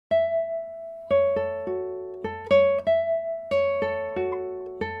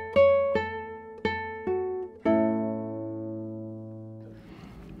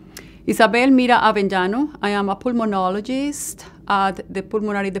Isabel Mira Avellano. I am a pulmonologist at the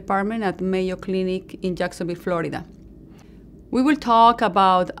Pulmonary Department at Mayo Clinic in Jacksonville, Florida. We will talk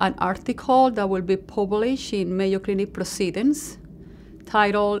about an article that will be published in Mayo Clinic Proceedings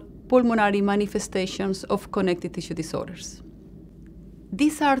titled Pulmonary Manifestations of Connective Tissue Disorders.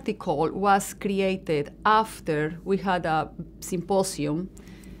 This article was created after we had a symposium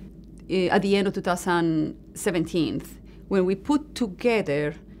at the end of 2017 when we put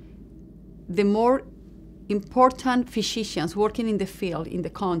together the more important physicians working in the field in the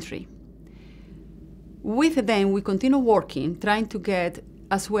country. With them, we continue working, trying to get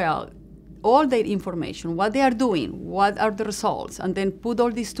as well all their information, what they are doing, what are the results, and then put all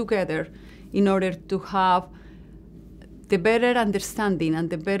this together in order to have the better understanding and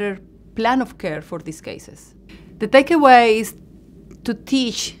the better plan of care for these cases. The takeaway is to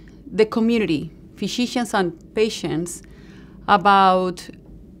teach the community, physicians and patients, about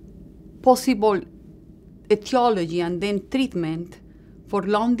possible etiology and then treatment for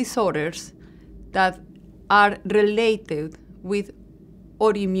lung disorders that are related with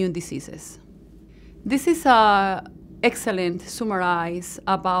autoimmune diseases. This is an excellent summarize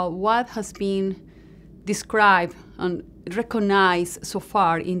about what has been described and recognized so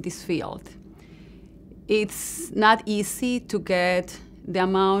far in this field. It's not easy to get the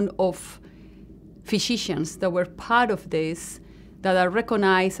amount of physicians that were part of this that are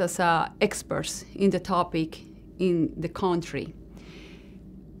recognized as experts in the topic in the country.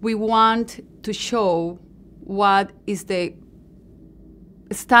 We want to show what is the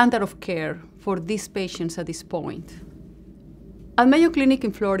standard of care for these patients at this point. At Mayo Clinic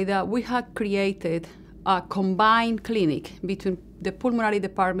in Florida, we have created a combined clinic between the pulmonary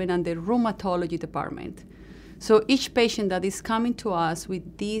department and the rheumatology department. So each patient that is coming to us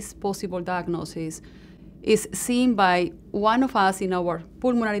with this possible diagnosis is seen by one of us in our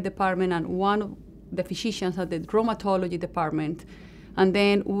pulmonary department and one of the physicians at the rheumatology department. And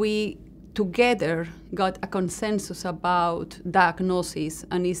then we together got a consensus about diagnosis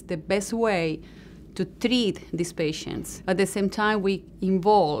and is the best way to treat these patients. At the same time, we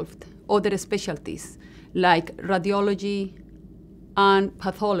involved other specialties like radiology and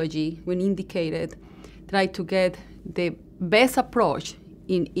pathology when indicated, try to get the best approach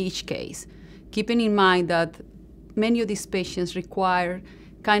in each case, keeping in mind that many of these patients require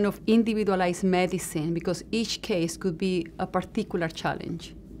kind of individualized medicine because each case could be a particular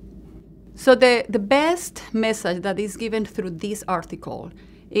challenge. So the best message that is given through this article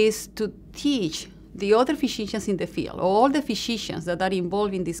is to teach the other physicians in the field, all the physicians that are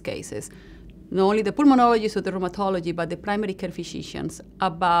involved in these cases, not only the pulmonologists or the rheumatology, but the primary care physicians,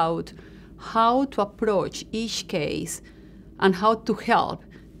 about how to approach each case and how to help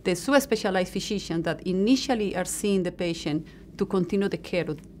the subspecialized physicians that initially are seeing the patient to continue the care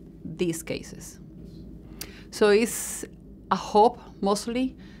of these cases. So it's a hope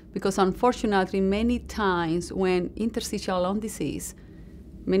mostly, because unfortunately many times when interstitial lung disease,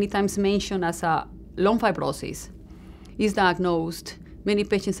 many times mentioned as a lung fibrosis, is diagnosed, many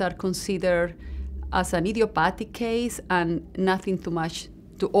patients are considered as an idiopathic case and nothing too much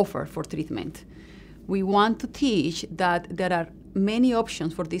to offer for treatment. We want to teach that there are many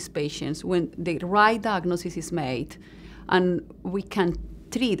options for these patients when the right diagnosis is made, and we can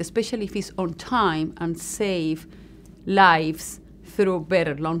treat, especially if it's on time, and save lives through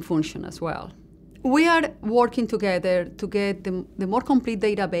better lung function as well. We are working together to get the more complete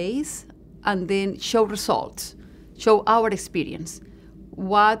database and then show results, show our experience,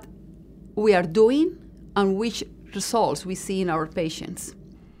 what we are doing and which results we see in our patients.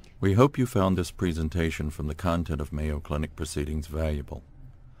 We hope you found this presentation from the content of Mayo Clinic Proceedings valuable.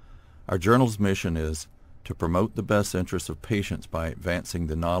 Our journal's mission is to promote the best interests of patients by advancing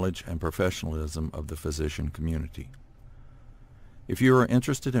the knowledge and professionalism of the physician community. If you are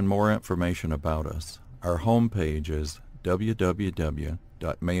interested in more information about us, our homepage is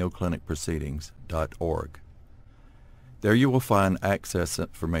www.mayoclinicproceedings.org. There you will find access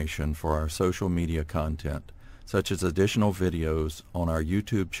information for our social media content, such as additional videos on our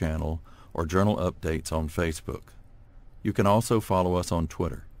YouTube channel or journal updates on Facebook. You can also follow us on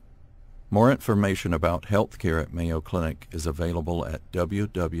Twitter. More information about healthcare at Mayo Clinic is available at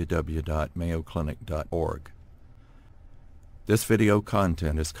www.mayoclinic.org. This video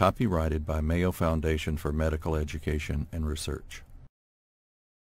content is copyrighted by Mayo Foundation for Medical Education and Research.